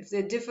 If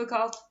they're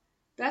difficult,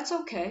 that's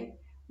okay.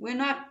 We're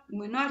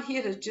not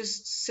here to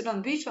just sit on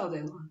the beach all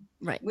day long.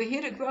 Right. We're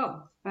here to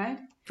grow, right?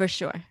 For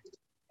sure.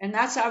 And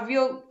that's our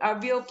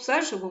real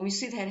pleasure when we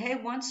see that, hey,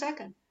 1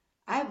 second,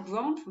 I've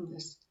grown from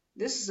this.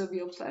 This is a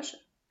real pleasure.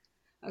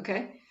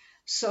 Okay?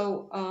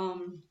 So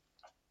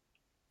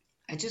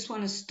I just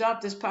want to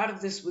stop this part of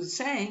this with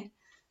saying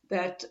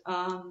that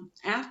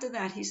after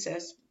that, he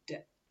says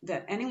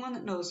that anyone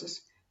that knows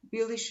us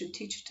really should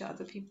teach it to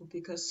other people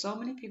because so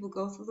many people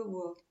go through the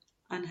world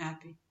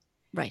unhappy.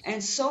 Right.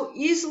 And so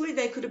easily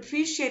they could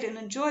appreciate and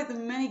enjoy the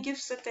many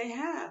gifts that they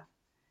have.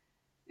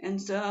 And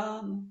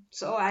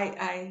so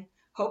I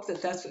hope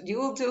that that's what you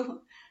will do,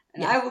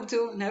 and yes. I will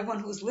do, and everyone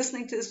who's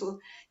listening to this will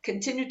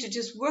continue to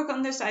just work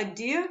on this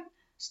idea.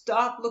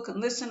 Stop, look, and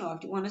listen, or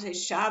if you want to say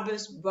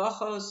Shabbos,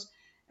 Brachos,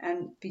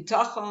 and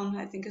Bitachon,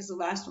 I think is the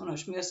last one, or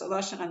Shmir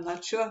Saloshan, I'm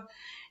not sure.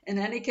 In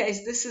any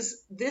case, this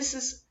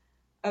is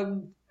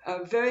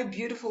a very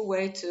beautiful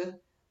way to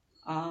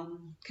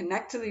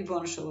connect to the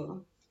Ribono Shel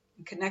Olam,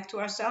 connect to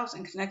ourselves,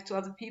 and connect to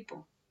other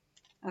people.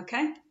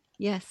 Okay?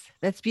 Yes,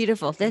 that's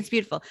beautiful. That's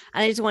beautiful.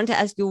 And I just wanted to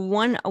ask you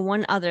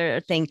one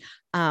other thing.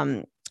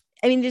 I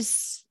mean,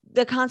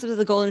 the concepts of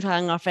the Golden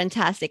Triangle are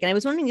fantastic. And I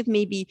was wondering if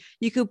maybe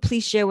you could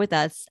please share with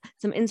us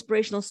some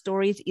inspirational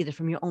stories, either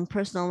from your own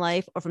personal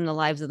life or from the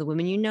lives of the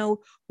women you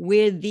know,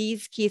 where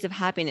these keys of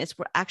happiness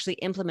were actually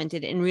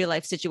implemented in real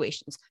life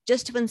situations,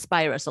 just to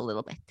inspire us a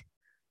little bit.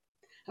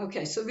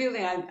 Okay, so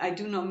really, I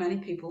do know many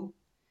people.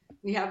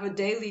 We have a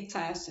daily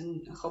class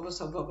in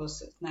Chovos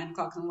HaLevavos at 9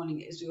 o'clock in the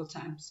morning, Israel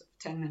time, so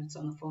 10 minutes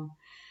on the phone.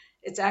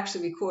 It's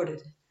actually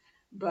recorded,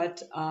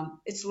 but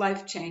it's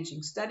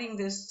life-changing. Studying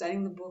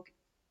the book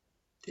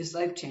is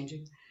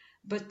life-changing.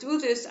 But through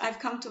this, I've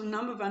come to a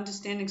number of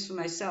understandings for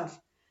myself.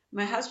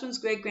 My husband's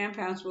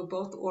great-grandparents were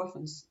both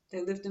orphans.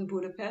 They lived in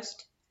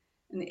Budapest.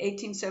 In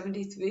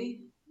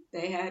 1873,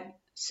 they had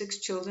 6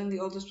 children. The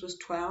oldest was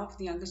 12.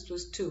 The youngest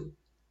was 2.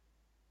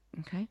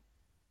 Okay.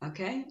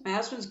 My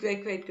husband's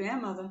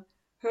great-great-grandmother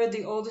heard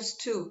the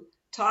oldest 2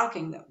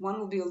 talking that one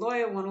will be a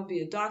lawyer, one will be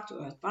a doctor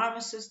or a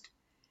pharmacist.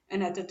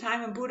 And at the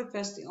time in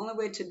Budapest, the only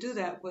way to do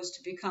that was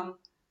to become,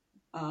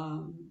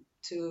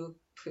 to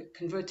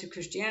convert to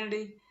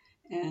Christianity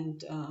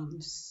and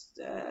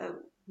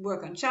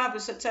work on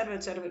Shabbos, etc.,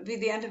 etc. It would be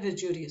the end of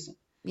his Judaism.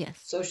 Yes.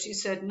 So she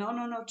said,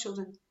 no,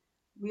 children,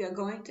 we are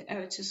going to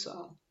Eretz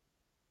Yisrael.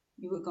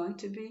 You are going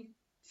to be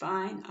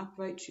fine,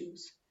 upright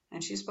Jews.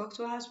 And she spoke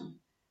to her husband.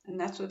 And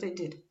that's what they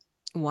did.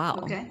 Wow.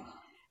 Okay.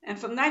 And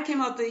from that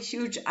came out the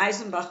huge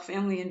Eisenbach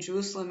family in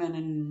Jerusalem and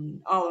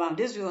in all around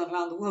Israel and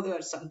around the world. There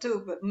are some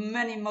too, but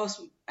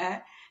most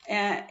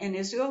in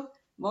Israel.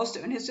 Most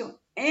are in Israel.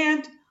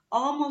 And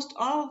almost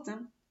all of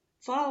them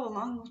follow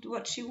along with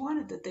what she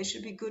wanted, that they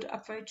should be good,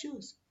 upright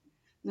Jews.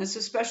 And that's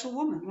a special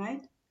woman,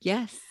 right?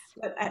 Yes.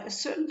 But at a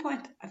certain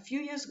point, a few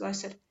years ago, I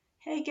said,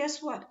 hey,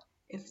 guess what?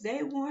 If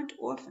they weren't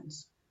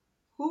orphans,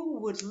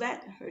 who would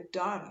let her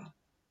daughter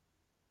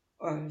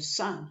or her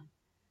son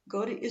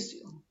go to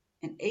Israel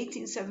in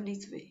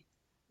 1873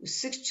 with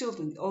 6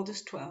 children, the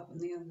oldest 12 and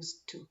the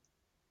youngest 2?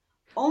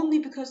 Only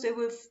because they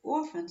were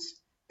orphans,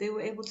 they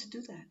were able to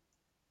do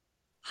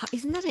that.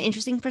 Isn't that an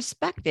interesting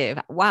perspective?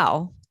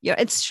 Wow. Yeah,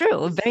 it's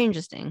true. Very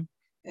interesting.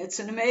 It's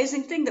an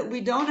amazing thing that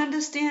we don't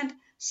understand.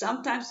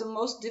 Sometimes the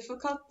most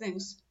difficult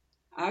things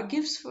are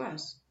gifts for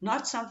us.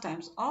 Not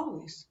sometimes,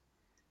 always.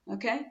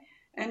 Okay?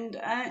 And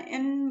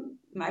in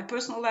my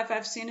personal life,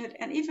 I've seen it.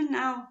 And even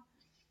now,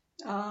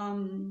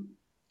 um,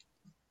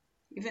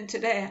 even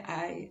today,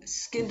 I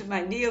skinned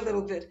my knee a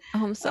little bit.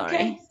 Oh, I'm Okay?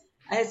 sorry.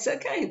 It's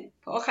okay.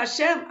 Baruch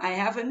Hashem, I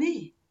have a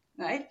knee.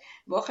 Right?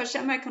 Baruch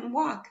Hashem, I can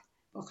walk.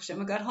 Baruch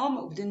Hashem, I got home.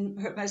 I didn't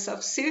hurt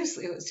myself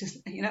seriously. It was just,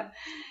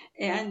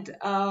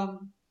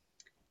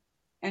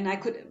 and I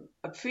could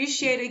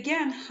appreciate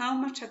again how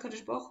much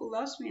HaKadosh Baruch Hu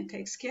loves me and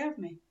takes care of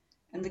me,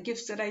 and the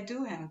gifts that I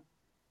do have.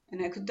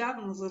 And I could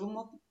daven with a little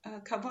more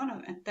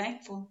kavanah and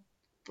thankful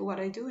for what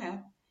I do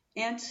have,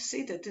 and to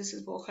see that this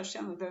is Baruch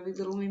Hashem, a very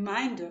little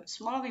reminder,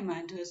 small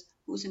reminder, is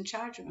who's in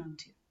charge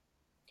around here.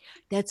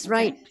 That's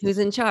right. Okay, Who's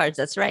in charge?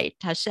 That's right.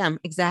 Hashem.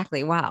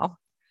 Exactly. Wow.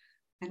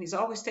 and He's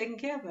always taking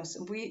care of us,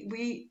 and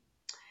we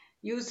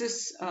use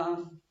this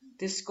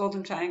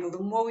golden triangle. The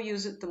more we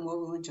use it, the more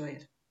we'll enjoy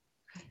it.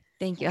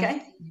 Thank you.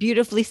 Okay.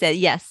 Beautifully said.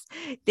 Yes.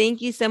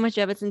 Thank you so much,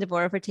 Rebbetzin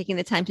Devorah, for taking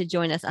the time to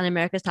join us on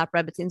America's Top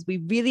Rebbetzins. We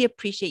really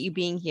appreciate you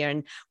being here.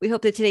 And we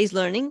hope that today's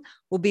learning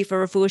will be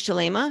for Refuah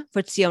Shalema,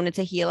 for Tziona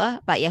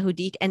Tehila, Bat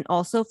Yehudit, and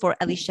also for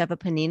Elisheva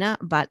Panina,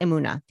 Bat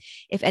Emuna.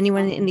 If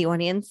anyone in the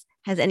audience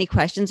has any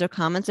questions or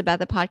comments about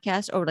the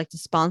podcast or would like to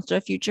sponsor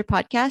a future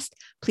podcast,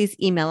 please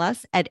email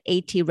us at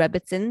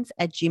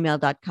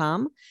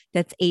atrebetzins@gmail.com.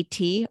 That's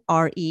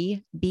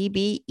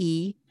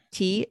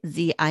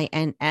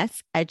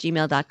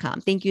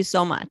ATREBBETZINS@gmail.com. Thank you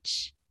so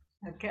much.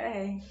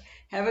 Okay.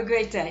 Have a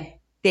great day.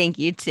 Thank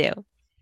you too.